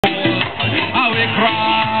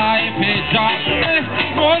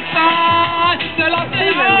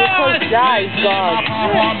Even because Jah is God.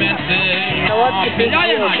 So what's the big deal?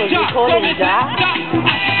 Because we call him Jah?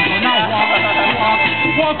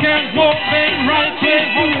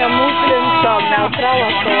 Sing a Muslim song, now throw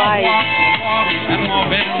us away. Walk and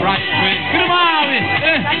moving right way,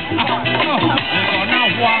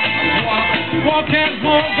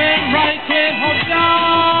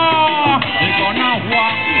 they're gonna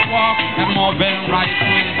walk and moving right way.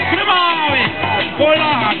 Come on,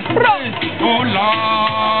 oh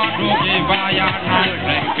Lord, oh give Faiya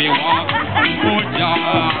and we walk, oh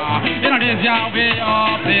Jah. You know this your way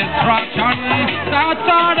of destruction.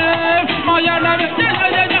 Saturday, my enemy,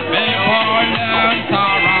 they all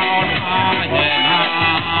surround my head.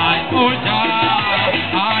 Oh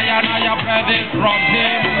Jah, I and I pray this from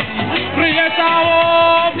him. Creator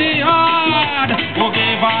of the heart, who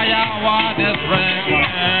gave Faiya what is strength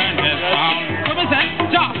and his sound. So we say,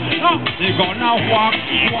 Jah, they're gonna walk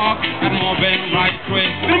and moving right way.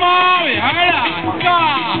 Come on,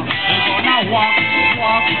 Jah, they're gonna walk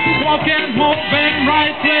and moving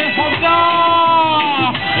right way.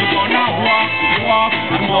 Jah, they're gonna walk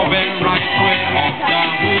and moving right way.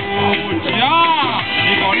 Jah,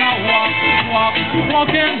 they're gonna walk and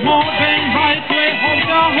moving right way.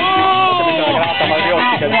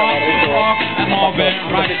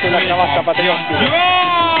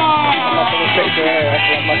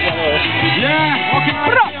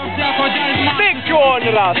 Big John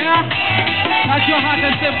Rat. Touch your heart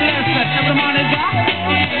and say blessed. Every man is up.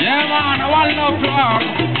 Yeah man, one love to all.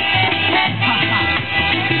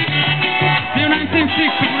 See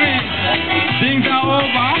 1963. Things are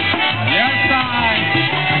over. Yes I.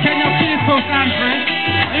 Kenya peaceful country.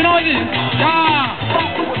 You know this? Yeah.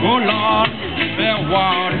 Oh Lord, the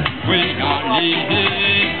word we are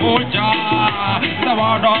living. Oh Jah, the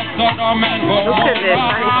word of Sodom and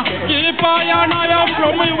Gomorrah. Keep Faiya now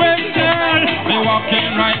from we waiting. We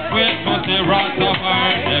walking right way to the wrath of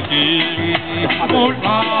the King. Oh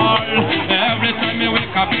Lord, every time we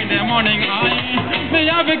wake up in the morning, may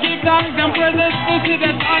have to give thanks and praises to see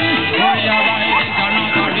the sun. We are rising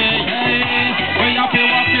another day. We have to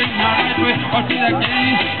walking the right way to the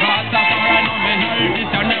King. Rastafari no me help it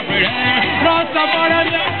and every day. Rastafari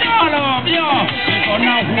all of you. We're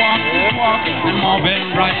gonna walk and moving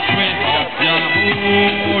right way.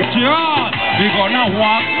 We're gonna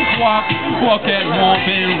walk and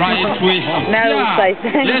moving right way. Now say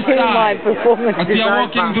thank you, my performance designer. We are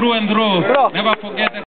walking through and through. Never forget that.